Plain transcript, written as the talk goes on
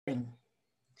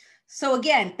So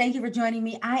again, thank you for joining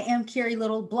me. I am Carrie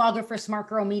Little, blogger for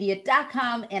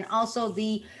smartgirlmedia.com and also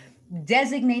the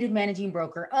designated managing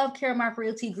broker of Caramark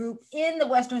Realty Group in the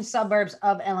western suburbs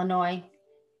of Illinois,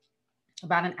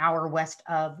 about an hour west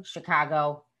of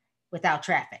Chicago without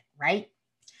traffic, right?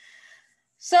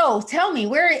 So tell me,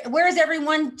 where is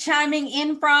everyone chiming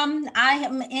in from? I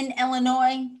am in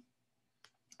Illinois.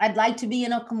 I'd like to be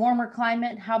in a warmer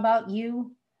climate. How about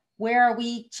you? Where are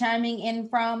we chiming in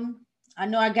from? I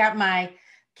know I got my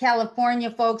California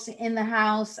folks in the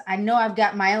house. I know I've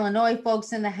got my Illinois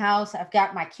folks in the house. I've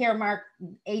got my Caramark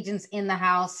agents in the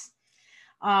house.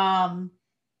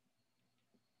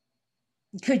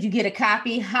 Could you get a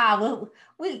copy? You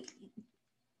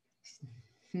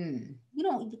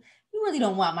really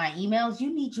don't want my emails.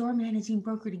 You need your managing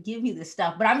broker to give you this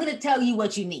stuff, but I'm going to tell you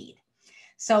what you need.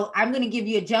 So I'm going to give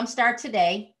you a jump start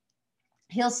today.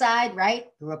 Hillside, right?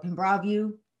 Grew up in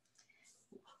Broadview.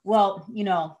 Well, you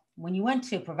know, when you went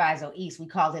to Proviso East, we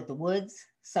called it the woods.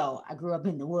 So I grew up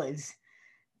in the woods.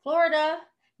 Florida,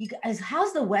 you guys,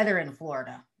 how's the weather in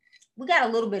Florida? We got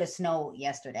a little bit of snow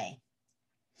yesterday.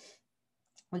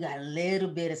 We got a little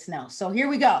bit of snow. So here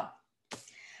we go.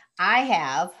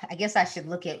 I guess I should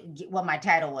look at what my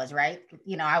title was, right?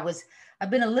 You know,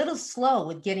 I've been a little slow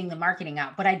with getting the marketing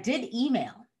out, but I did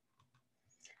email.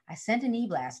 I sent an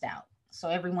e-blast out.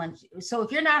 So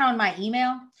if you're not on my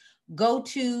email, go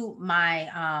to my,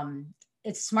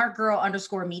 it's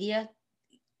smartgirl_media.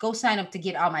 Go sign up to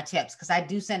get all my tips because I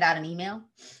do send out an email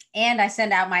and I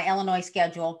send out my Illinois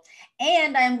schedule.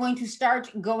 And I'm going to start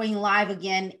going live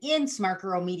again in Smart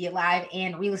Girl Media Live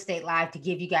and Real Estate Live to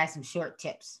give you guys some short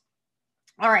tips.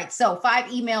 All right, so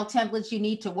 5 email templates you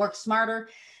need to work smarter,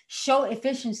 show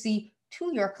efficiency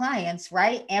to your clients,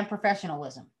 right? And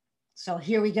professionalism. So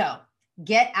here we go.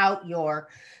 Get out your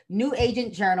new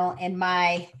agent journal and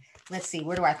let's see,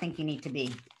 where do I think you need to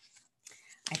be?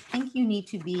 I think you need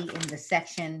to be in the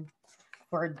section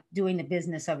for doing the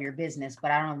business of your business,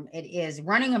 but it is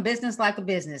running a business like a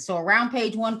business. So around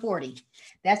page 140,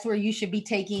 that's where you should be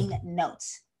taking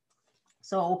notes.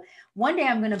 So one day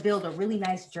I'm going to build a really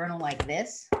nice journal like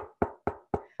this,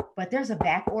 but there's a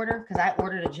back order because I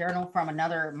ordered a journal from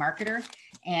another marketer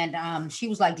and she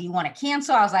was like, do you want to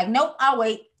cancel? I was like, nope, I'll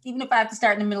wait. Even if I have to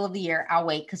start in the middle of the year, I'll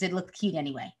wait because it looked cute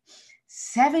anyway.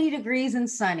 70 degrees and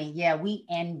sunny. Yeah, we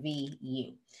envy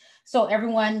you. So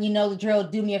everyone, you know the drill.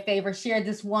 Do me a favor, share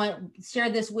this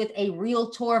with a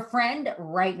realtor friend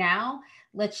right now.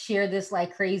 Let's share this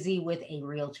like crazy with a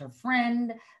realtor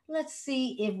friend. Let's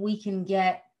see if we can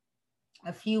get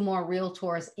a few more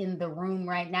realtors in the room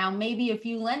right now, maybe a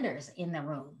few lenders in the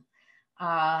room.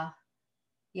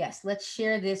 Yes, let's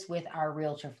share this with our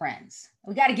realtor friends.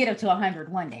 We got to get up to 100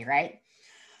 one day, right?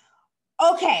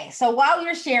 Okay, so while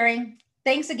you're sharing,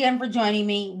 thanks again for joining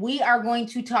me. We are going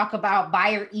to talk about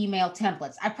buyer email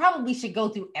templates. I probably should go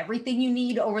through everything you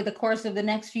need over the course of the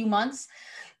next few months.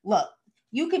 Look,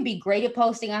 you can be great at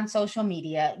posting on social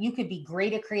media. You could be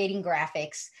great at creating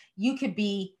graphics. You could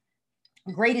be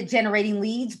great at generating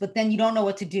leads, but then you don't know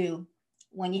what to do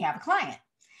when you have a client.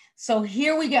 So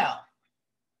here we go.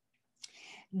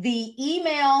 The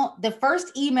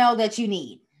first email that you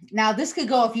need. Now, this could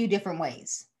go a few different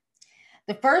ways.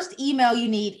 The first email you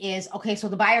need is, okay, so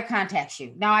the buyer contacts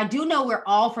you. Now, I do know we're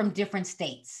all from different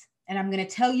states, and I'm going to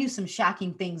tell you some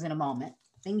shocking things in a moment,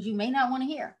 things you may not want to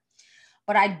hear.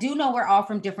 But I do know we're all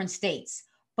from different states,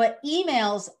 but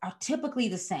emails are typically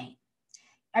the same.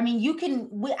 I mean,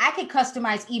 I could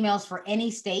customize emails for any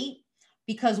state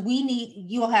because you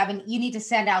need to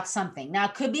send out something. Now,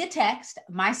 it could be a text.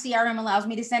 My CRM allows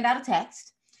me to send out a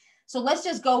text. So let's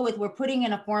just go with, we're putting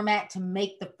in a format to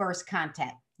make the first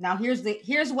contact. Now, here's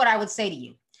what I would say to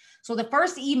you. So the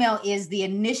first email is the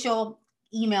initial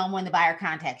email when the buyer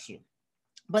contacts you.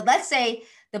 But let's say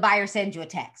the buyer sends you a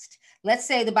text. Let's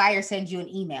say the buyer sends you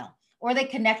an email, or they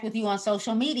connect with you on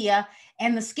social media.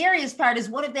 And the scariest part is,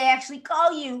 what if they actually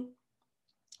call you?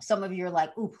 Some of you are like,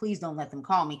 oh, please don't let them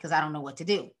call me because I don't know what to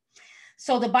do.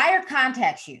 So the buyer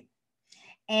contacts you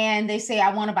and they say,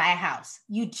 I want to buy a house.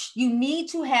 You need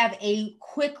to have a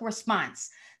quick response.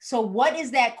 So what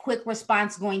is that quick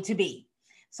response going to be?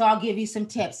 So I'll give you some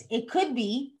tips. It could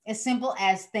be as simple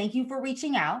as, thank you for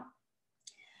reaching out.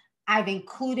 I've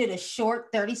included a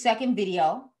short 30-second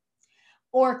video.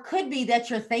 Or it could be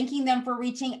that you're thanking them for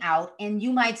reaching out and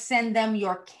you might send them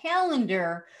your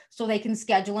calendar so they can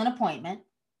schedule an appointment.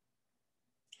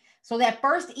 So that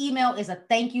first email is a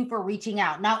thank you for reaching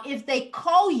out. Now, if they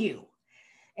call you,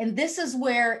 and this is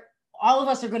where all of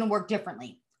us are going to work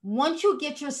differently. Once you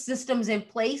get your systems in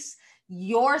place,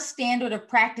 your standard of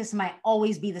practice might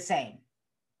always be the same.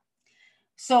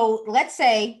 So let's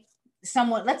say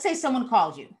someone, let's say someone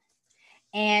called you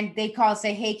and they call and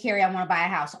say, hey, Carrie, I want to buy a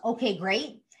house. Okay,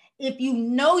 great. If you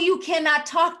know you cannot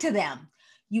talk to them,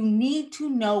 you need to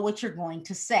know what you're going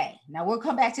to say. Now we'll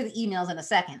come back to the emails in a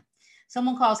second.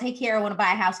 Someone calls, hey, Carrie, I want to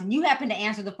buy a house. And you happen to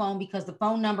answer the phone because the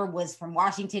phone number was from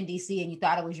Washington, D.C. and you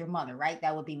thought it was your mother, right?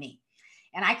 That would be me.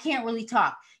 And I can't really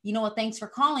talk. You know what? Thanks for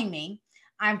calling me.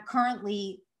 I'm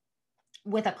currently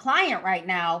with a client right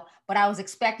now, but I was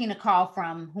expecting a call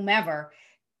from whomever.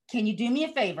 Can you do me a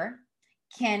favor?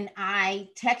 Can I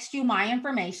text you my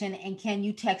information and can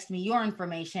you text me your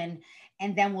information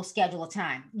and then we'll schedule a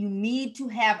time? You need to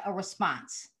have a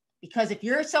response because if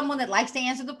you're someone that likes to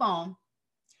answer the phone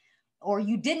or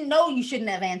you didn't know you shouldn't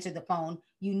have answered the phone,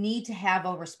 you need to have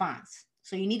a response.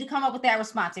 So you need to come up with that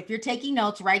response. If you're taking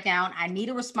notes, write down, I need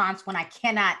a response when I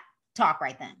cannot talk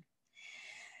right then.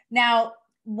 Now,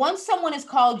 once someone has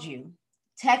called you,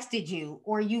 texted you,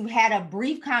 or you've had a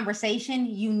brief conversation,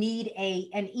 you need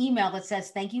an email that says,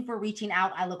 thank you for reaching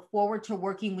out. I look forward to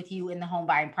working with you in the home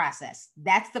buying process.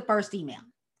 That's the first email.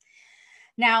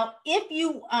 Now, if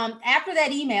you, after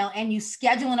that email and you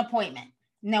schedule an appointment,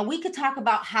 now we could talk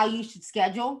about how you should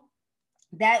schedule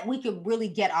that. We could really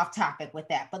get off topic with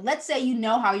that. But let's say you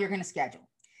know how you're going to schedule.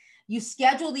 You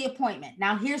schedule the appointment.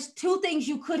 Now, here's two things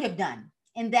you could have done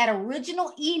in that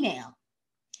original email.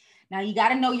 Now you got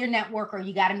to know your network or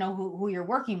you got to know who you're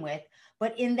working with.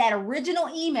 But in that original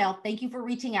email, thank you for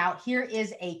reaching out. Here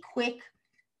is a quick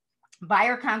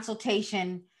buyer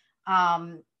consultation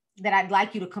that I'd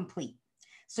like you to complete.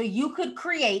 So you could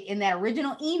create in that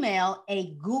original email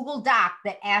a Google Doc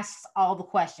that asks all the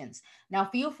questions. Now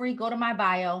feel free, go to my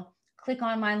bio, click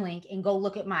on my link and go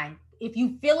look at mine. If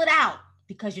you fill it out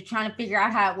because you're trying to figure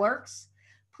out how it works,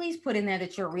 please put in there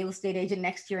that you're a real estate agent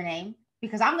next to your name.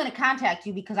 Because I'm going to contact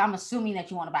you because I'm assuming that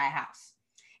you want to buy a house.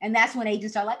 And that's when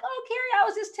agents are like, oh, Carrie, I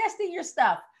was just testing your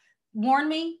stuff. Warn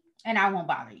me and I won't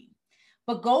bother you.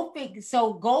 But go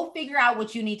figure out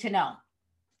what you need to know.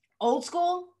 Old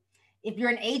school, if you're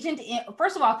an agent,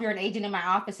 first of all, if you're an agent in my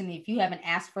office and if you haven't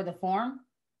asked for the form,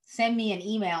 send me an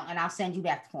email and I'll send you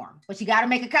back the form. But you got to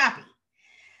make a copy.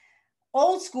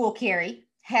 Old school, Carrie,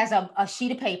 has a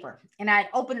sheet of paper and I'd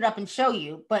open it up and show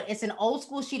you, but it's an old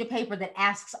school sheet of paper that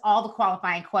asks all the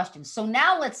qualifying questions. So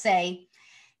now let's say,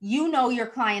 you know, your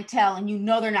clientele and you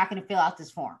know, they're not going to fill out this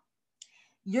form.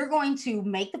 You're going to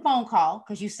make the phone call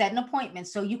because you set an appointment.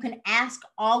 So you can ask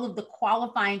all of the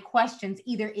qualifying questions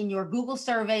either in your Google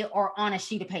survey or on a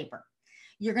sheet of paper.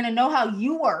 You're going to know how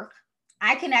you work.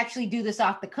 I can actually do this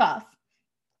off the cuff,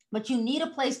 but you need a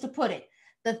place to put it.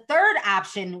 The third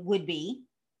option would be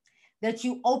that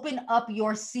you open up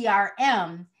your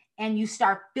CRM and you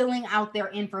start filling out their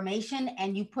information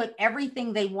and you put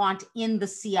everything they want in the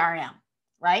CRM,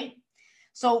 right?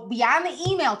 So beyond the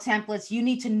email templates, you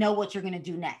need to know what you're going to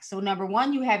do next. So number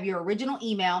one, you have your original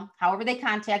email, however they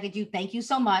contacted you. Thank you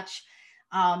so much.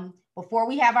 Before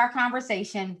we have our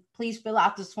conversation, please fill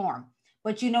out this form.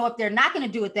 But you know, if they're not going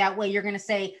to do it that way, you're going to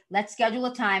say, let's schedule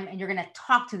a time and you're going to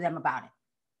talk to them about it.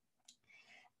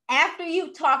 After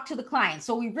you talk to the client,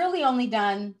 so we've really only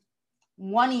done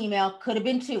one email, could have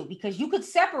been two, because you could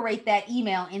separate that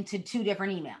email into two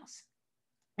different emails.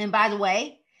 And by the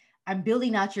way, I'm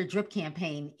building out your drip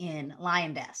campaign in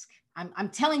LionDesk. I'm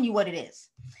telling you what it is.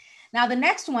 Now, the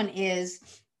next one is,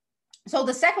 so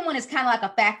the second one is kind of like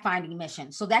a fact-finding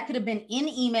mission. So that could have been in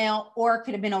email or it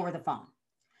could have been over the phone.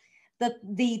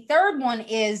 The third one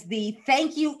is the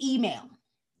thank you email.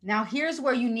 Now, here's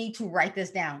where you need to write this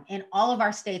down, and all of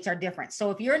our states are different. So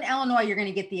if you're in Illinois, you're going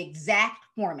to get the exact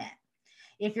format.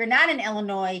 If you're not in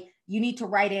Illinois, you need to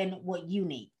write in what you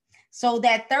need. So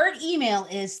that third email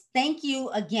is, thank you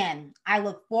again. I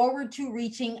look forward to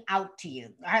reaching out to you.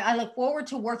 I look forward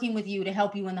to working with you to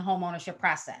help you in the home ownership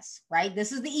process, right?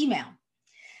 This is the email.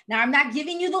 Now, I'm not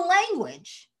giving you the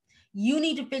language. You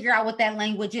need to figure out what that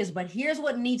language is, but here's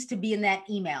what needs to be in that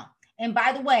email. And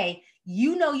by the way,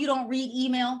 you know, you don't read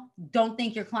email. Don't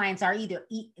think your clients are either.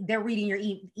 They're reading your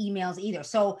emails either.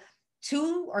 So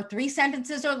 2 or 3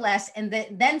 sentences or less, and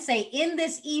then say, in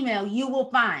this email, you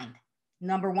will find,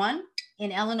 number 1,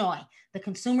 in Illinois, the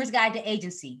Consumer's Guide to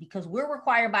Agency, because we're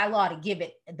required by law to give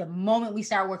it the moment we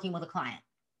start working with a client.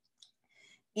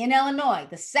 In Illinois,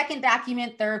 the second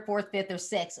document, 3rd, 4th, 5th, or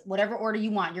 6th, whatever order you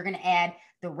want, you're going to add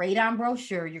the radon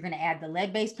brochure, you're going to add the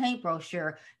lead-based paint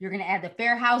brochure, you're going to add the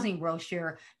fair housing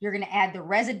brochure, you're going to add the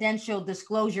residential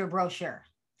disclosure brochure.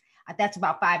 That's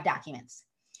about 5 documents,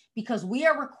 because we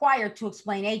are required to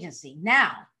explain agency.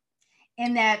 Now,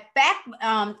 in that fact,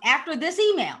 after this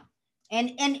email,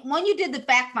 and when you did the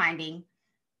fact finding,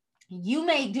 you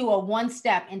may do a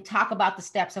 1-step and talk about the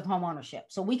steps of home ownership.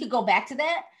 So we could go back to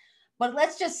that. But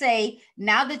let's just say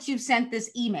now that you've sent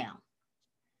this email,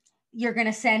 you're going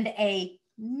to send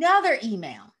another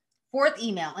email, fourth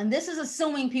email. And this is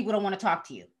assuming people don't want to talk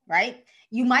to you, right?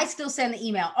 You might still send the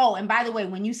email. Oh, and by the way,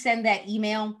 when you send that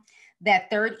email, that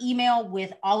third email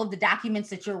with all of the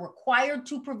documents that you're required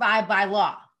to provide by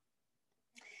law,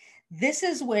 this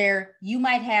is where you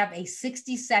might have a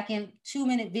 60-second,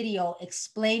 2-minute video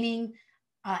explaining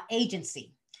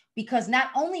agency. Because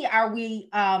not only are we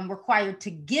required to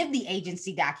give the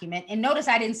agency document, and notice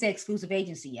I didn't say exclusive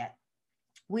agency yet,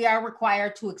 we are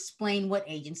required to explain what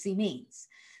agency means.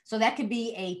 So that could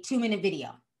be a 2-minute video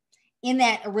in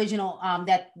that original,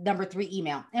 that number 3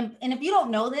 email. And if you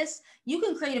don't know this, you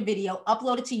can create a video,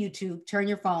 upload it to YouTube, turn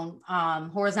your phone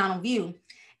horizontal view,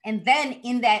 and then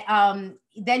in that,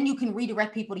 then you can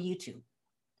redirect people to YouTube.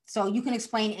 So you can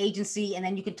explain agency, and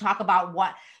then you can talk about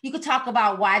what, you could talk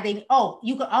about why they, oh,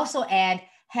 you could also add,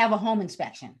 have a home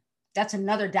inspection. That's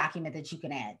another document that you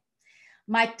can add.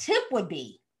 My tip would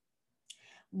be,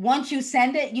 once you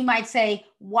send it, you might say,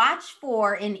 watch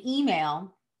for an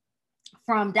email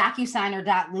from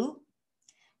DocuSigner.loop,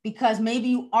 because maybe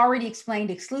you already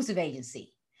explained exclusive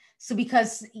agency. So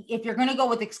because if you're going to go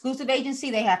with exclusive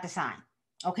agency, they have to sign.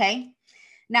 Okay.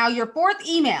 Now your fourth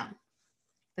email,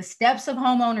 the steps of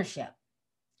home ownership.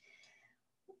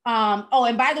 Oh,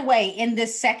 and by the way, in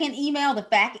this second email, the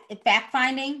fact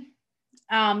finding,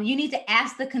 you need to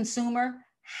ask the consumer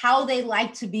how they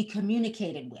like to be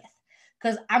communicated with.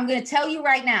 Because I'm going to tell you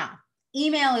right now,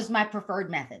 email is my preferred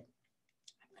method.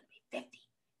 I'm going to be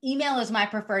 50. Email is my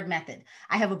preferred method.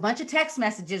 I have a bunch of text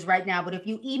messages right now, but if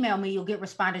you email me, you'll get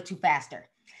responded to faster.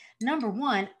 Number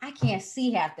one, I can't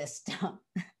see half this stuff.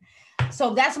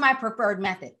 So that's my preferred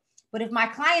method. But if my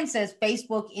client says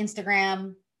Facebook,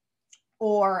 Instagram,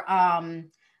 or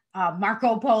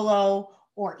Marco Polo,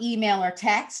 or email or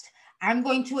text, I'm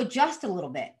going to adjust a little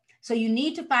bit. So you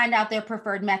need to find out their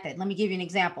preferred method. Let me give you an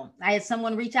example. I had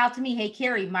someone reach out to me, hey,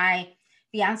 Carrie, my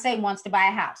fiance wants to buy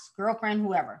a house, girlfriend,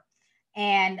 whoever.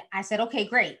 And I said, okay,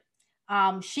 great.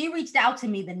 She reached out to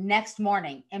me the next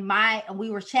morning, and we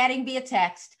were chatting via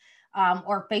text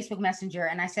or Facebook Messenger.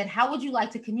 And I said, how would you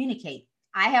like to communicate?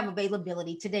 I have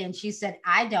availability today. And she said,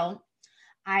 I don't.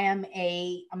 I'm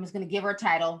just going to give her a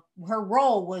title. Her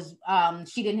role was,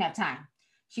 she didn't have time.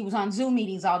 She was on Zoom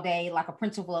meetings all day, like a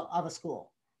principal of a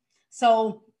school.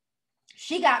 So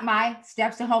she got my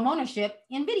steps to home ownership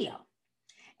in video.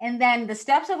 And then the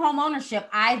steps of home ownership,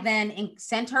 I then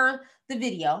sent her the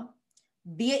video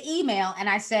via email. And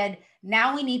I said,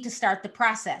 now we need to start the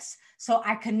process. So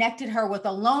I connected her with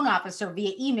a loan officer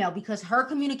via email, because her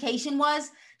communication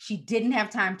was, she didn't have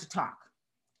time to talk.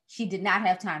 She did not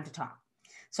have time to talk.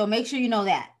 So make sure you know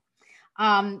that.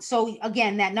 So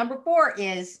again, that number 4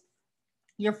 is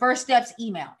your first steps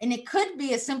email. And it could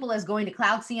be as simple as going to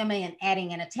Cloud CMA and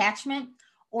adding an attachment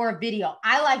or a video.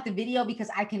 I like the video because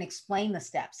I can explain the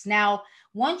steps. Now,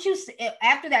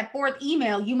 after that 4th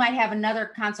email, you might have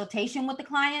another consultation with the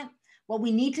client. Well,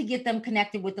 we need to get them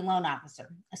connected with the loan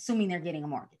officer, assuming they're getting a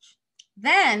mortgage.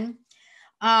 Then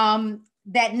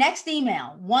that next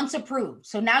email, once approved.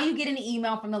 So now you get an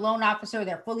email from the loan officer,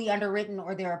 they're fully underwritten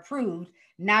or they're approved.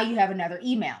 Now you have another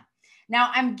email.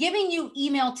 Now I'm giving you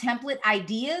email template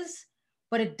ideas,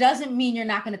 but it doesn't mean you're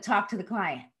not going to talk to the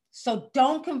client. So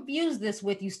don't confuse this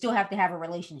with, you still have to have a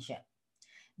relationship.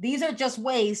 These are just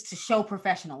ways to show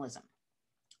professionalism.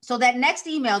 So that next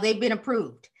email, they've been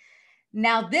approved.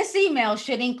 Now this email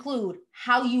should include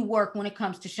how you work when it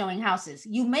comes to showing houses.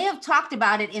 You may have talked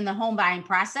about it in the home buying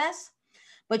process,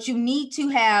 but you need to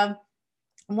have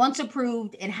once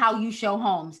approved and how you show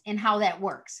homes and how that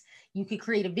works. You could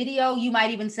create a video. You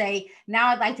might even say, now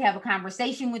I'd like to have a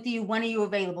conversation with you. When are you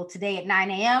available? Today at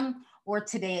 9 a.m. or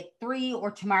today at 3 or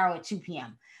tomorrow at 2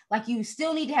 p.m. Like, you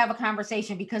still need to have a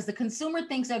conversation, because the consumer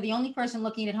thinks they're the only person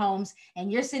looking at homes, and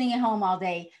you're sitting at home all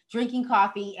day drinking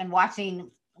coffee and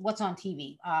watching what's on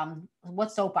TV.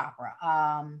 What soap opera?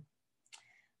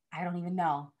 I don't even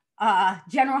know.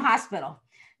 General Hospital.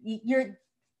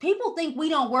 People think we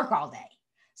don't work all day.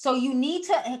 So you need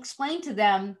to explain to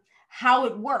them how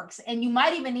it works. And you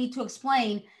might even need to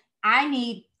explain, I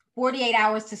need 48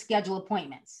 hours to schedule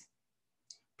appointments.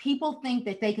 People think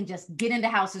that they can just get into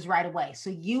houses right away. So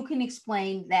you can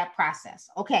explain that process.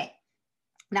 Okay.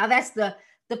 Now that's the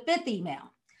 5th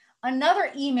email. Another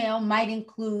email might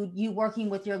include you working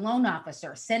with your loan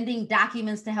officer, sending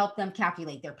documents to help them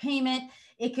calculate their payment.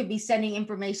 It could be sending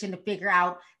information to figure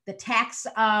out the tax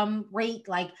rate.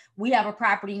 Like, we have a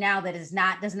property now that does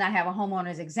not have a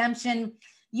homeowner's exemption.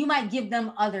 You might give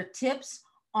them other tips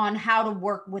on how to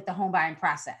work with the home buying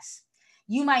process.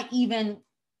 You might even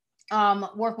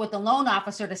work with the loan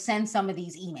officer to send some of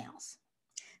these emails.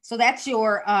 So that's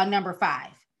your number 5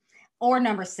 or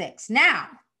number 6. Now,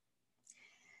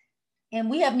 and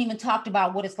we haven't even talked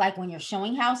about what it's like when you're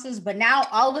showing houses, but now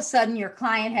all of a sudden your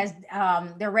client has,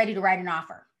 they're ready to write an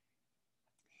offer.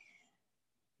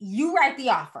 You write the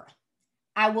offer.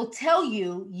 I will tell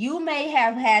you, you may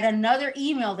have had another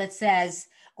email that says,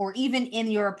 or even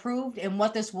in your approved and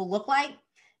what this will look like.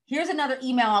 Here's another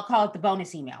email. I'll call it the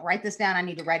bonus email. Write this down. I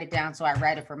need to write it down so I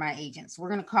write it for my agents. We're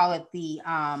going to call it the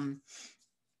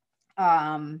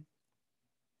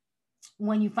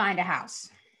when you find a house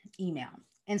email.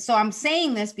 And so I'm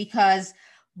saying this because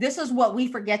this is what we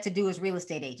forget to do as real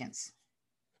estate agents.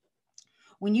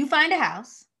 When you find a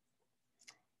house,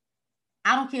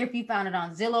 I don't care if you found it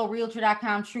on Zillow,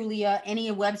 Realtor.com, Trulia,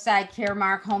 any website,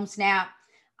 Caremark, HomeSnap.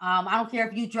 I don't care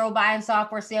if you drove by and saw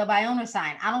for sale by owner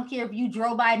sign. I don't care if you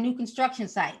drove by a new construction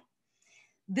site.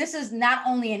 This is not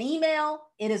only an email,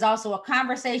 it is also a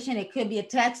conversation. It could be a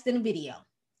text and a video.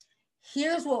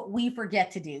 Here's what we forget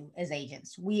to do as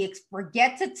agents. We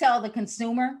forget to tell the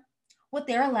consumer what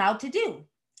they're allowed to do.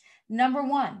 Number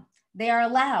 1, they are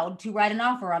allowed to write an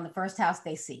offer on the first house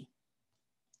they see.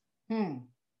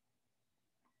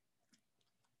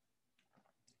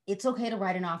 It's okay to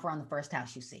write an offer on the first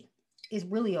house you see. It's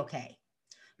really okay.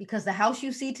 Because the house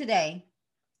you see today,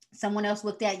 someone else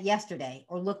looked at yesterday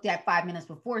or looked at 5 minutes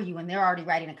before you, and they're already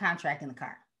writing a contract in the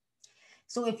car.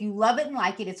 So if you love it and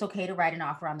like it, it's okay to write an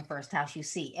offer on the first house you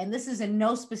see. And this is in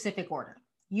no specific order.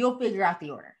 You'll figure out the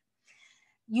order.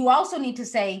 You also need to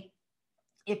say,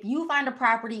 if you find a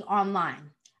property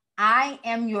online, I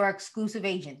am your exclusive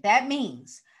agent. That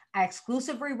means I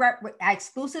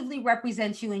exclusively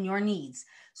represent you in your needs.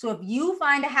 So if you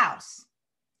find a house,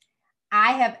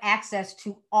 I have access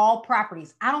to all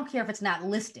properties. I don't care if it's not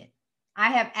listed. I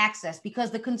have access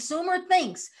because the consumer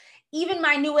thinks, even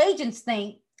my new agents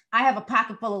think, I have a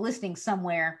pocket full of listings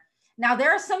somewhere. Now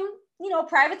there are some,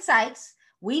 private sites.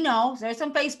 We know there's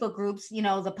some Facebook groups,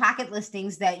 the pocket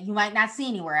listings that you might not see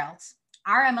anywhere else.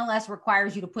 Our MLS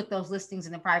requires you to put those listings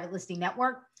in the private listing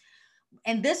network.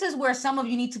 And this is where some of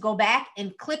you need to go back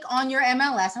and click on your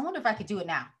MLS. I wonder if I could do it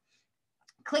now.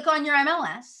 Click on your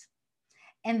MLS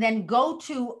and then go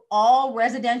to all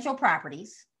residential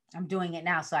properties. I'm doing it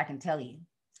now so I can tell you.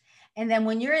 And then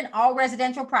when you're in all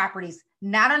residential properties,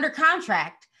 not under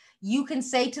contract, you can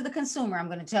say to the consumer, I'm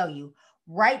going to tell you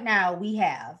right now we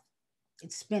have,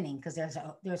 it's spinning because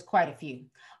there's quite a few.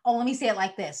 Oh, let me say it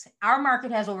like this. Our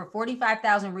market has over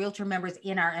 45,000 realtor members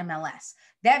in our MLS.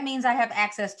 That means I have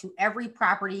access to every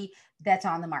property that's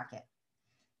on the market.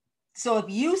 So if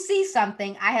you see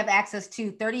something, I have access to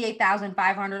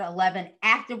 38,511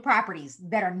 active properties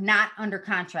that are not under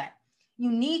contract.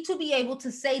 You need to be able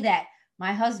to say that.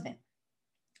 My husband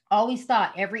always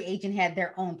thought every agent had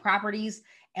their own properties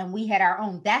and we had our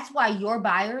own. That's why your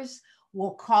buyers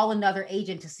will call another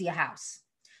agent to see a house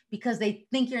because they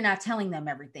think you're not telling them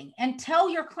everything. And tell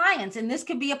your clients, and this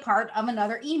could be a part of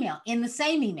another email in the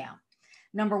same email.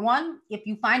 Number 1, if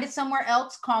you find it somewhere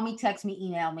else, call me, text me,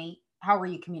 email me, however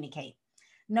you communicate.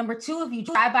 Number 2, if you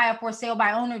drive by a for sale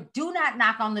by owner, do not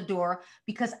knock on the door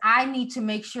because I need to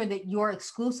make sure that you're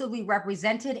exclusively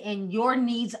represented and your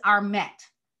needs are met.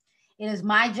 It is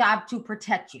my job to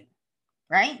protect you,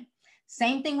 right?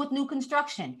 Same thing with new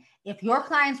construction. If your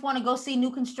clients want to go see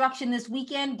new construction this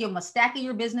weekend, give them a stack of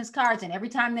your business cards. And every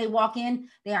time they walk in,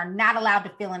 they are not allowed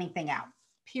to fill anything out,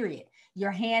 period.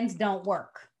 Your hands don't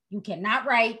work. You cannot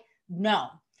write no.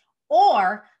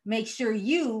 Or make sure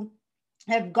you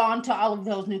have gone to all of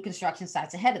those new construction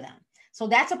sites ahead of them. So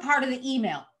that's a part of the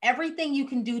email. Everything you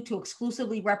can do to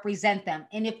exclusively represent them.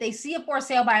 And if they see a for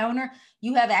sale by owner,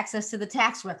 you have access to the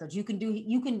tax records. You can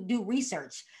do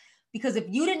research. Because if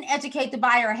you didn't educate the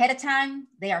buyer ahead of time,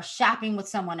 they are shopping with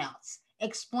someone else.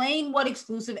 Explain what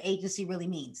exclusive agency really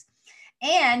means.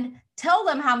 And tell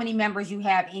them how many members you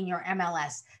have in your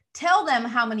MLS. Tell them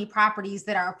how many properties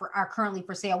that are currently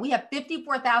for sale. We have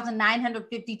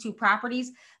 54,952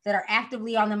 properties that are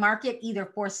actively on the market, either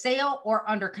for sale or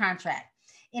under contract.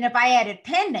 And if I added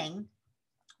pending,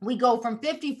 we go from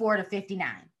 54 to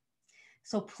 59.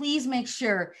 So please make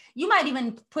sure, you might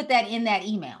even put that in that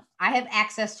email. I have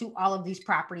access to all of these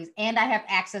properties, and I have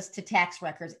access to tax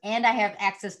records, and I have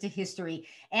access to history,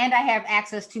 and I have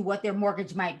access to what their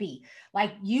mortgage might be.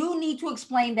 Like, you need to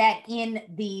explain that in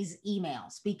these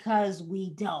emails because we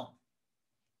don't.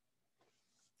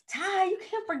 Ty, you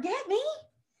can't forget me.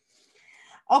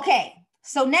 Okay,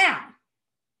 so now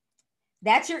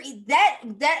that's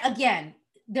that again.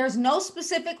 There's no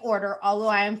specific order, although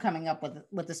I am coming up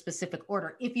with a specific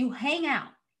order. If you hang out,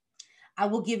 I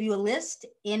will give you a list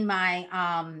in my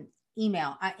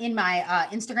email in my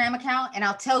Instagram account. And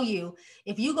I'll tell you,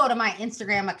 if you go to my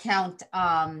Instagram account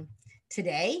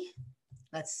today,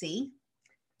 let's see,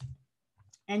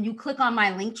 and you click on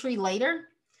my link tree later,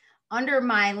 under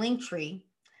my link tree,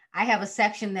 I have a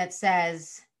section that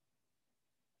says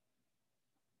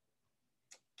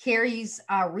Carrie's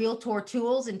Realtor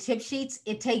tools and tip sheets.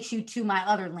 It takes you to my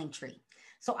other link tree.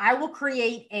 So I will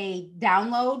create a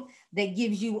download that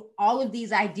gives you all of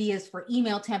these ideas for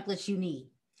email templates you need.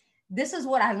 This is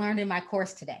what I learned in my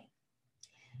course today.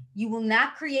 You will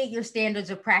not create your standards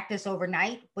of practice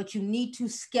overnight, but you need to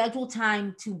schedule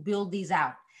time to build these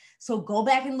out. So go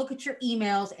back and look at your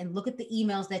emails and look at the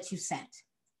emails that you sent.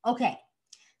 Okay,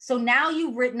 so now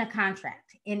you've written a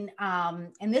contract, and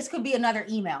this could be another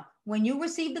email. When you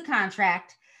receive the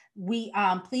contract,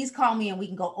 please call me and we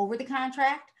can go over the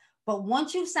contract. But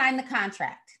once you've signed the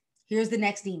contract, here's the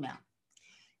next email.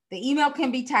 The email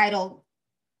can be titled,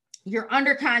 "You're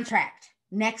under contract,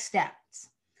 next steps."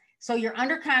 So you're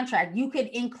under contract. You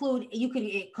could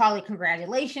call it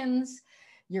 "Congratulations,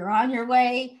 you're on your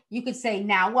way." You could say,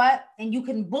 "Now what?" And you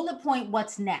can bullet point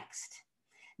what's next.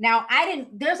 Now,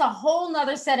 there's a whole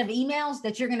nother set of emails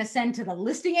that you're going to send to the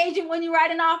listing agent when you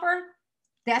write an offer.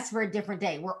 That's for a different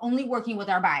day. We're only working with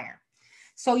our buyer.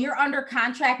 So you're under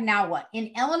contract, now what?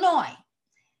 In Illinois,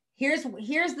 here's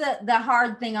the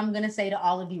hard thing I'm going to say to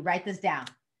all of you. Write this down.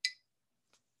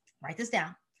 Write this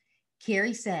down.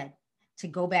 Carrie said to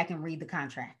go back and read the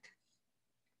contract.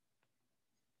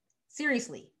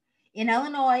 Seriously, in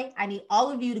Illinois, I need all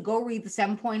of you to go read the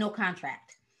 7.0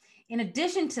 contract. In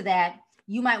addition to that,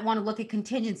 you might want to look at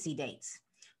contingency dates,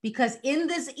 because in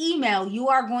this email, you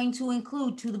are going to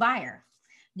include to the buyer.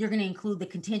 You're going to include the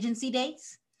contingency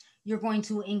dates. You're going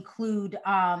to include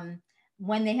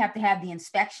when they have to have the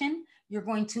inspection. You're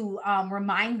going to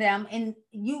remind them, and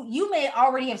you may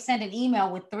already have sent an email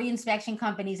with 3 inspection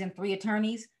companies and 3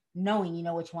 attorneys, knowing you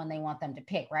know which one they want them to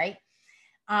pick, right?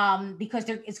 Because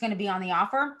it's going to be on the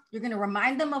offer. You're going to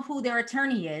remind them of who their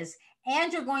attorney is,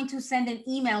 and you're going to send an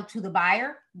email to the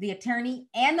buyer, the attorney,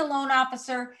 and the loan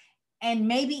officer, and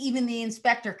maybe even the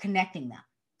inspector connecting them.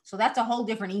 So that's a whole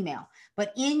different email.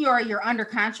 But in you're under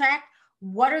contract,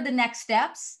 what are the next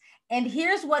steps? And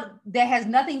here's what that has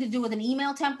nothing to do with an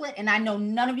email template, and I know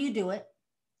none of you do it.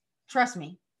 Trust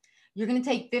me. You're going to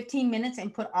take 15 minutes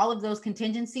and put all of those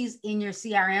contingencies in your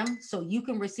CRM so you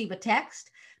can receive a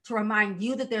text to remind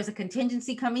you that there's a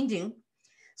contingency coming due.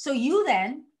 So you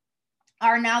then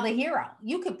are now the hero.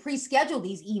 You could pre-schedule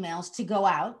these emails to go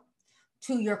out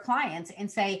to your clients and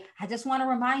say, "I just want to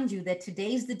remind you that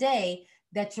today's the day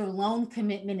that your loan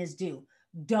commitment is due.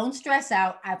 Don't stress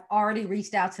out. I've already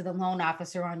reached out to the loan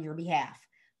officer on your behalf."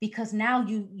 Because now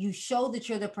you show that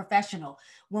you're the professional.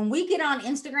 When we get on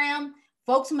Instagram,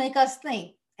 folks make us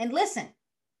think. And listen,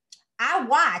 I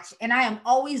watch and I am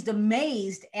always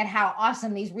amazed at how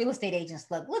awesome these real estate agents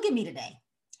look. Look at me today.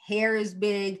 Hair is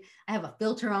big. I have a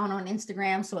filter on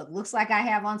Instagram, so it looks like I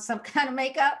have on some kind of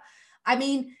makeup. I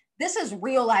mean, this is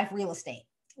real life real estate.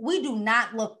 We do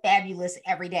not look fabulous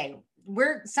every day.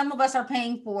 Some of us are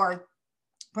paying for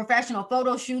professional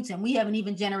photo shoots and we haven't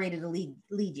even generated a lead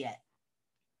yet.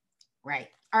 Right.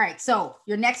 All right. So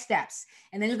your next steps,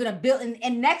 and then you're going to build,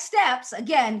 and next steps,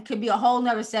 again, could be a whole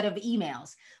nother set of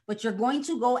emails, but you're going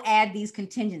to go add these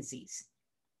contingencies.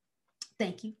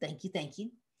 Thank you. Thank you. Thank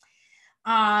you.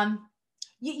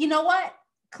 You know what?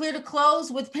 Clear to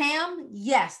close with Pam.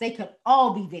 Yes, they could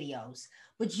all be videos,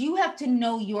 but you have to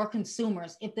know your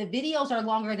consumers. If the videos are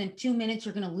longer than 2 minutes,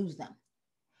 you're going to lose them.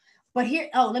 But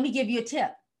let me give you a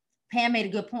tip. Pam made a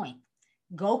good point.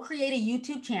 Go create a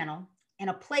YouTube channel and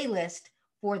a playlist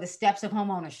for the steps of home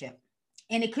ownership.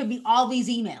 And it could be all these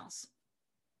emails.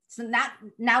 So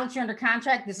now that you're under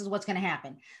contract, this is what's going to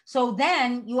happen. So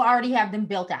then you already have them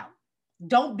built out.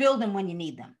 Don't build them when you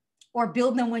need them, or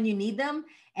build them when you need them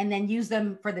and then use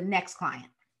them for the next client.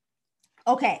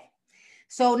 Okay.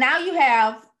 So now you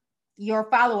have your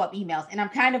follow-up emails, and I'm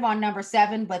kind of on number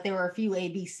 7, but there were a few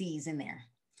ABCs in there.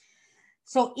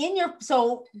 So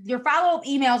your follow-up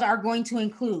emails are going to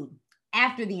include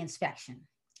after the inspection.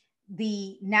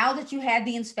 Now that you had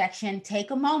the inspection,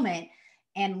 take a moment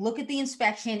and look at the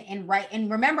inspection and write. And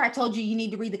remember, I told you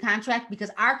need to read the contract, because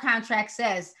our contract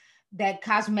says that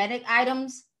cosmetic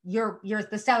items,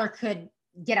 the seller could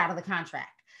get out of the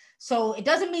contract. So it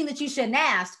doesn't mean that you shouldn't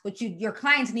ask, but your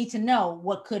clients need to know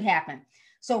what could happen.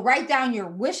 So write down your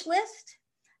wish list.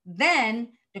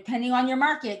 Then, depending on your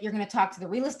market, you're going to talk to the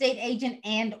real estate agent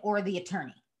or the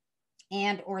attorney.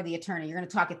 You're going to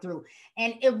talk it through.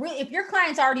 And if your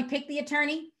client's already picked the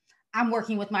attorney, I'm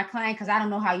working with my client because I don't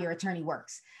know how your attorney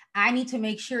works. I need to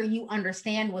make sure you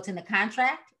understand what's in the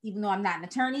contract, even though I'm not an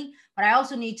attorney, but I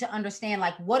also need to understand,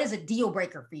 like, what is a deal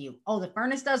breaker for you? Oh, the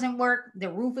furnace doesn't work, the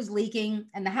roof is leaking,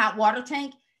 and the hot water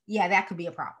tank. Yeah, that could be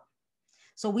a problem.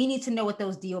 So we need to know what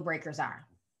those deal breakers are.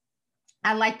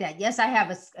 I like that. Yes, I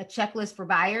have a checklist for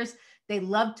buyers. They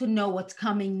love to know what's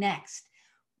coming next.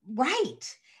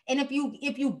 Right. And if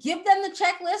you give them the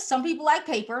checklist, some people like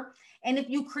paper, and if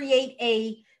you create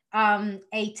a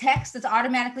text that's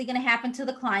automatically going to happen to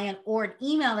the client, or an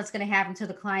email that's going to happen to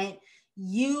the client,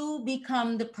 you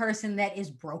become the person that is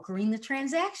brokering the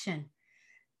transaction.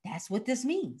 That's what this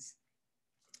means.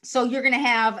 So you're going to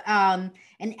have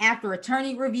an after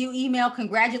attorney review email.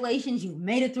 Congratulations, you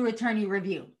made it through attorney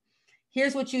review.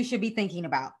 Here's what you should be thinking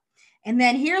about. And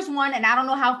then here's one, and I don't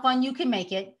know how fun you can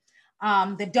make it.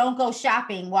 The don't go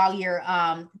shopping while you're,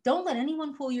 don't let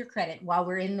anyone pull your credit while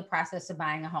we're in the process of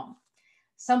buying a home.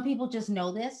 Some people just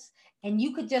know this, and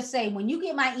you could just say, when you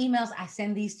get my emails, I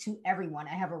send these to everyone.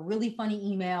 I have a really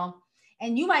funny email,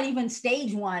 and you might even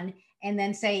stage one and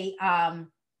then say,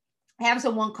 have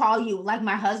someone call you, like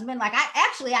my husband. Like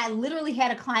I literally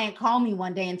had a client call me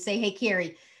one day and say, hey,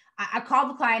 Carrie, I called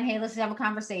the client, hey, let's have a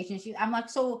conversation. I'm like,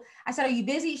 so I said, are you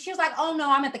busy? She was like, oh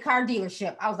no, I'm at the car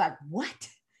dealership. I was like, what?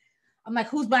 I'm like,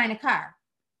 who's buying a car?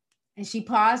 And she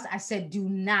paused. I said, do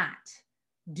not,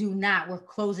 we're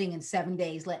closing in 7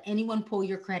 days. Let anyone pull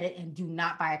your credit, and do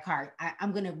not buy a car.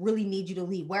 I'm going to really need you to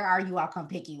leave. Where are you? I'll come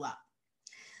pick you up.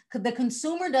 Because the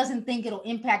consumer doesn't think it'll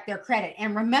impact their credit.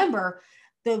 And remember,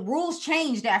 the rules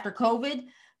changed after COVID.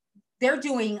 They're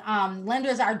doing,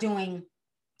 lenders are doing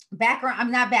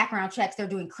background checks. They're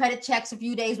doing credit checks a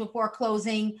few days before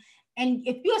closing. And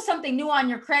if you have something new on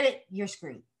your credit, you're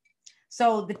screwed.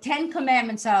 So the 10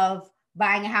 commandments of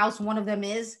buying a house, one of them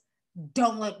is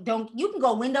you can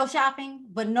go window shopping,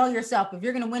 but know yourself. If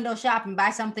you're going to window shop and buy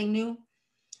something new,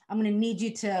 I'm going to need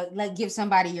you to give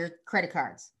somebody your credit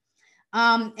cards.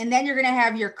 And then you're going to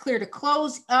have your clear to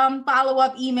close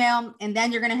follow-up email. And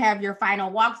then you're going to have your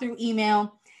final walkthrough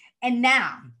email. And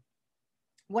now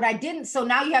so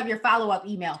now you have your follow-up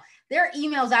email. There are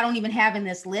emails I don't even have in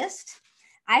this list.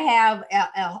 I have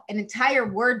an entire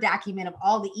Word document of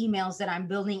all the emails that I'm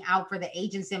building out for the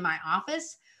agents in my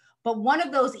office. But one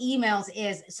of those emails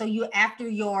is, so after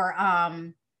your,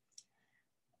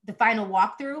 the final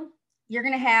walkthrough, you're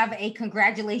going to have a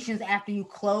congratulations after you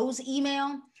close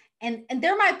email. And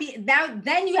there might be,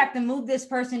 then you have to move this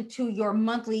person to your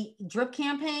monthly drip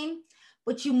campaign,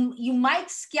 but you might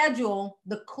schedule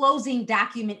the closing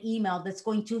document email that's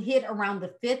going to hit around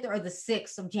the 5th or the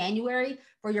 6th of January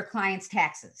for your client's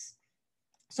taxes.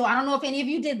 So I don't know if any of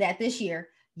you did that this year.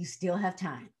 You still have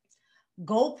time.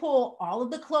 Go pull all of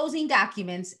the closing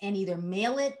documents and either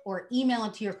mail it or email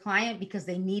it to your client, because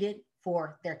they need it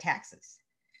for their taxes.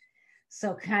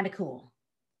 So kind of cool.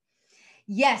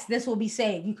 Yes, this will be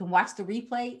saved. You can watch the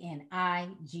replay in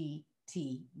IGTV.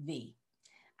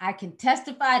 I can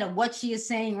testify to what she is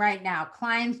saying right now.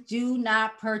 Clients do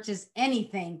not purchase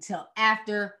anything till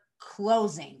after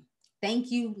closing. Thank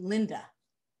you, Linda.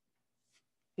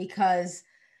 Because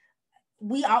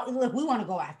we want to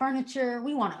go buy furniture.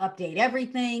 We want to update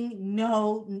everything.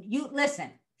 No,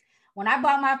 listen. When I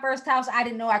bought my first house, I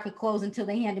didn't know I could close until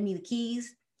they handed me the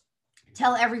keys.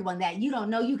 Tell everyone that. You don't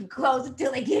know you can close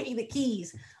until they give you the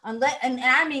keys. And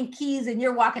I mean keys, and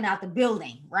you're walking out the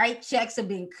building, right? Checks have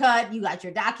been cut. You got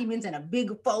your documents in a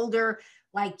big folder,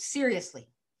 like seriously.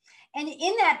 And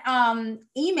in that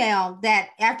email,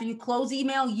 that after you close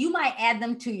email, you might add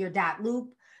them to your dot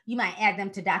loop. You might add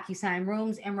them to DocuSign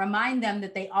rooms and remind them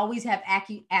that they always have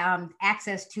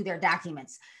access to their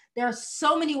documents. There are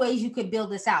so many ways you could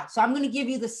build this out. So I'm going to give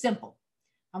you the simple.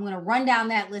 I'm going to run down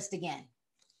that list again.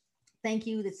 Thank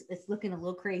you. It's looking a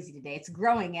little crazy today. It's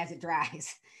growing as it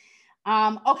dries.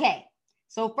 Okay.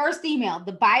 So first email,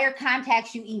 the buyer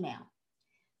contacts you email.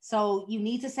 So you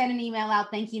need to send an email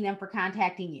out thanking them for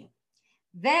contacting you.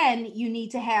 Then you need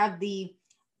to have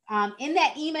in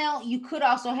that email, you could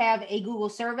also have a Google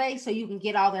survey so you can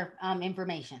get all their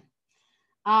information.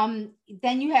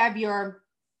 Then you have your,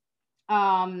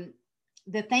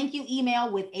 the thank you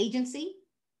email with agency.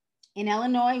 In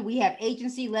Illinois, we have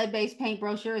agency, lead-based paint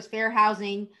brochures, fair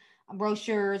housing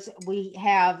brochures. We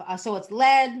have, so it's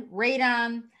lead,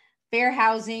 radon, fair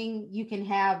housing. You can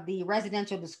have the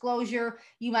residential disclosure.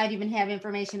 You might even have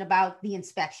information about the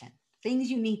inspection,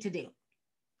 things you need to do.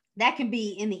 That can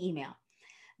be in the email.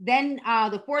 Then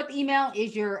the fourth email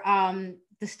is your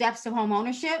the steps to home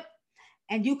ownership,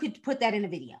 and you could put that in a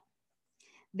video.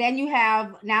 Then you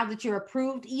have, now that you're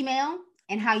approved, email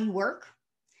and how you work.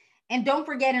 And don't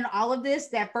forget in all of this,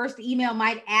 that first email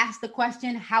might ask the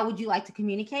question, how would you like to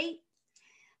communicate?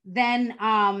 Then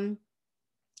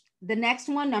the next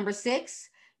one, number 6,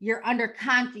 you've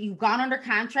gone under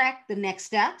contract, the next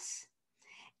steps.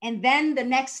 And then the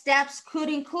next steps could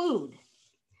include,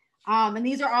 and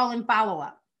these are all in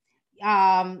follow-up.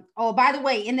 Oh, by the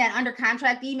way, in that under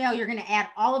contract email, you're going to add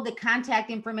all of the contact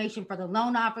information for the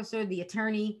loan officer, the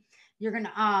attorney. You're going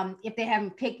to, if they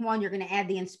haven't picked one, you're going to add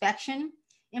the inspection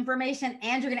information,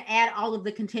 and you're going to add all of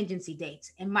the contingency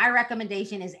dates. And my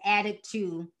recommendation is add it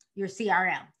to your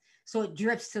CRM, so it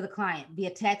drips to the client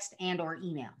via text and or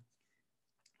email.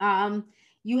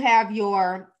 You have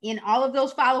in all of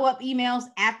those follow-up emails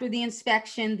after the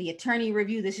inspection, the attorney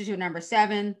review, this is your number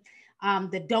 7,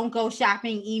 the don't go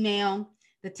shopping email,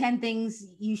 the 10 things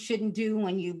you shouldn't do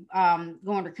when you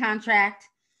go under contract,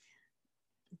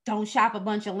 don't shop a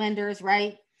bunch of lenders,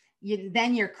 right?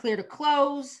 Then you're clear to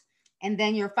close, and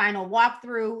then your final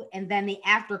walkthrough, and then the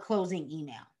after closing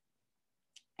email.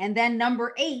 And then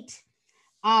number 8,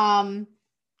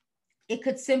 it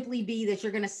could simply be that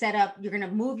you're going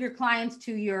to move your clients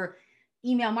to your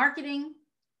email marketing.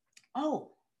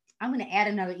 Oh, I'm going to add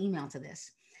another email to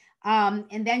this.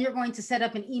 And then you're going to set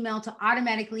up an email to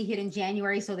automatically hit in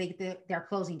January so they get their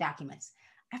closing documents.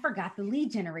 I forgot the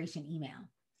lead generation email.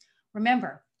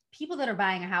 Remember, people that are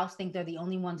buying a house think they're the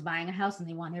only ones buying a house and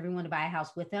they want everyone to buy a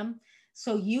house with them.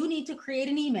 So you need to create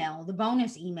an email, the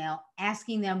bonus email,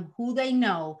 asking them who they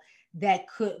know that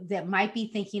might be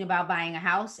thinking about buying a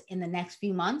house in the next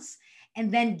few months.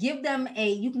 And then you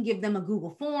can give them a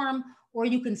Google form, or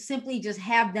you can simply just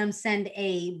have them send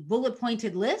a bullet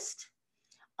pointed list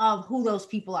of who those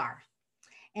people are.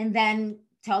 And then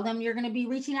tell them you're going to be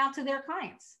reaching out to their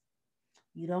clients.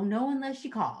 You don't know unless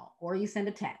you call or you send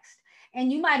a text.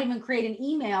 And you might even create an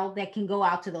email that can go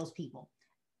out to those people.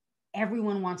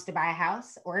 Everyone wants to buy a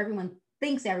house, or everyone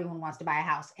thinks everyone wants to buy a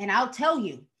house. And I'll tell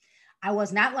you, I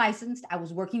was not licensed. I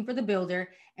was working for the builder.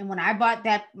 And when I bought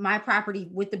my property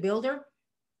with the builder,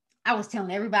 I was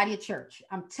telling everybody at church,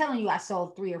 I'm telling you, I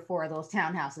sold 3 or 4 of those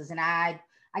townhouses, and I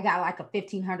got like a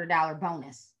 $1,500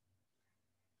 bonus.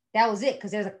 That was it,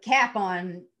 because there's a cap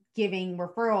on giving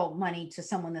referral money to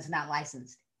someone that's not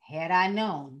licensed. Had I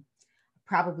known, I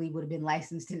probably would have been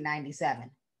licensed in 97.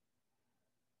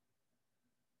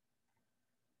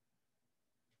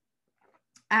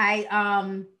 I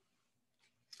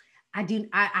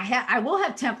will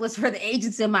have templates for the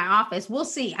agents in my office. We'll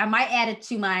see. I might add it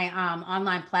to my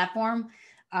online platform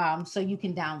so you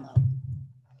can download.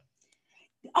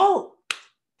 Oh,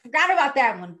 forgot about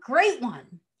that one. Great one.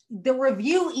 The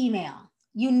review email.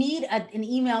 You need an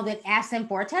email that asks them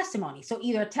for a testimony. So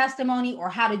either a testimony or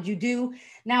how did you do?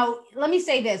 Now, let me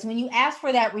say this. When you ask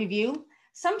for that review,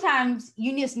 sometimes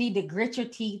you just need to grit your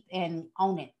teeth and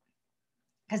own it,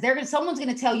 because someone's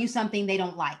going to tell you something they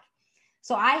don't like.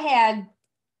 So I had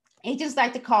agents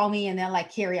like to call me and they're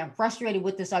like, Carrie, I'm frustrated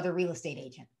with this other real estate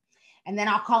agent. And then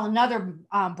I'll call another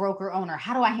broker owner.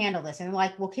 How do I handle this? And they're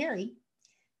like, well, Carrie,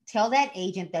 tell that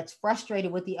agent that's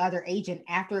frustrated with the other agent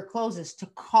after it closes to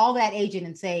call that agent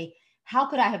and say, how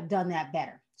could I have done that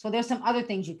better? So there's some other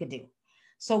things you could do.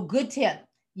 So good tip.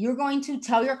 You're going to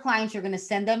tell your clients, you're going to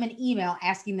send them an email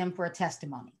asking them for a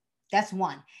testimony. That's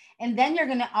one. And then you're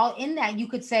going to, in that, you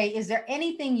could say, is there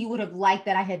anything you would have liked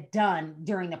that I had done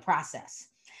during the process?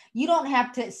 You don't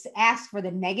have to ask for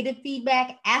the negative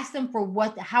feedback. Ask them for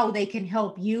how they can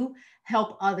help you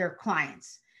help other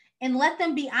clients. And let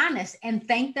them be honest and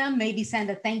thank them. Maybe send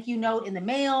a thank you note in the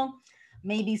mail.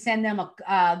 Maybe send them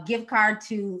a gift card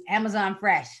to Amazon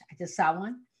Fresh. I just saw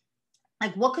one.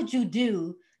 Like, what could you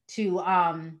do to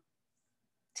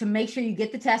make sure you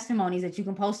get the testimonies that you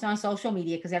can post on social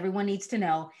media, because everyone needs to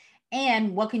know?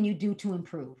 And what can you do to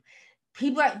improve?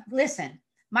 People listen,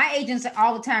 my agents are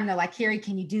all the time, they're like, Carrie,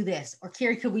 can you do this? Or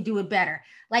Carrie, could we do it better?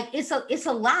 Like, it's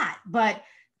a lot, but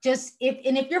just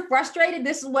if you're frustrated,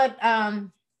 this is what a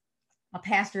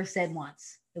pastor said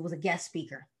once. It was a guest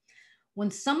speaker.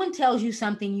 When someone tells you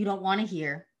something you don't want to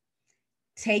hear,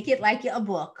 take it like a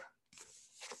book,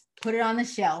 put it on the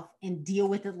shelf, and deal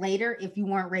with it later if you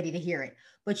weren't ready to hear it.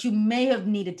 But you may have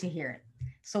needed to hear it.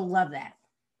 So love that.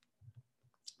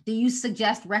 Do you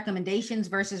suggest recommendations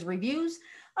versus reviews?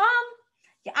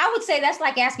 I would say that's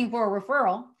like asking for a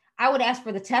referral. I would ask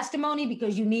for the testimony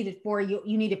because you need it for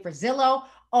Zillow.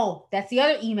 Oh, that's the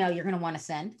other email you're going to want to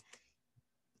send.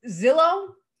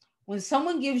 Zillow, when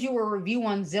someone gives you a review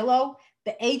on Zillow,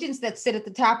 the agents that sit at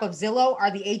the top of Zillow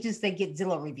are the agents that get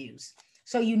Zillow reviews.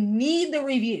 So you need the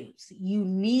reviews. You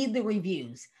need the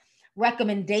reviews.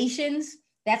 Recommendations,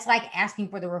 that's like asking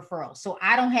for the referral. So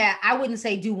I wouldn't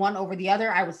say do one over the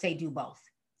other. I would say do both.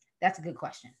 That's a good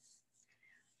question.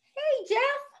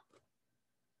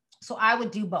 So I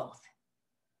would do both.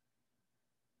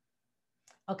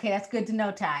 Okay, that's good to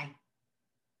know, Ty.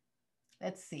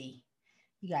 Let's see.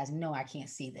 You guys know I can't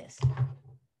see this.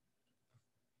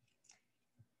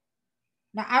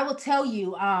 Now I will tell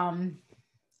you, I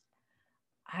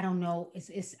don't know.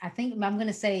 I think I'm going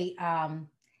to say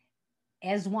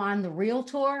Ezwan the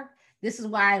Realtor. This is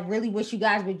why I really wish you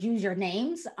guys would use your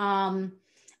names.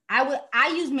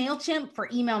 I use MailChimp for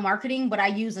email marketing, but I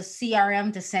use a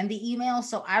CRM to send the email.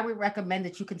 So I would recommend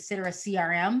that you consider a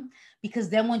CRM, because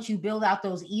then once you build out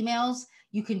those emails,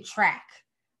 you can track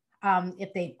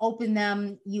if they've opened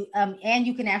them, and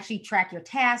you can actually track your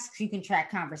tasks. You can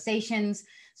track conversations.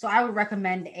 So I would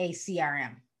recommend a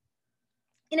CRM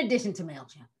in addition to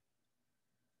MailChimp.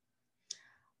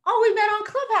 Oh, we met on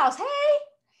Clubhouse.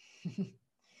 Hey.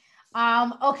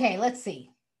 Okay, let's see.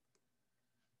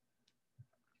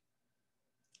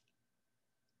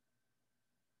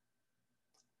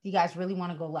 You guys really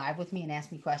want to go live with me and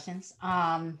ask me questions?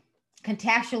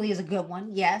 Contactually is a good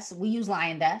one. Yes, we use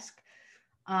LionDesk.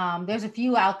 There's a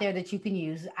few out there that you can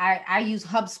use. I use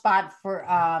HubSpot for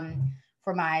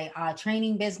my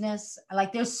training business.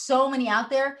 Like, there's so many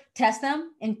out there. Test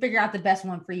them and figure out the best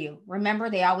one for you. Remember,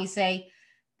 they always say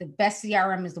the best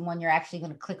CRM is the one you're actually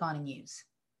going to click on and use.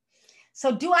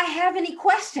 So do I have any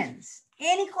questions?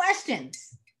 Any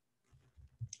questions?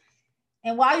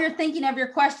 And while you're thinking of your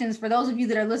questions, for those of you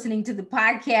that are listening to the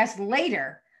podcast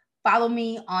later, follow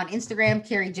me on Instagram,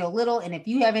 Carrie Jo Little. And if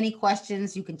you have any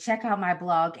questions, you can check out my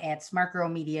blog at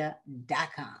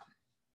smartgirlmedia.com.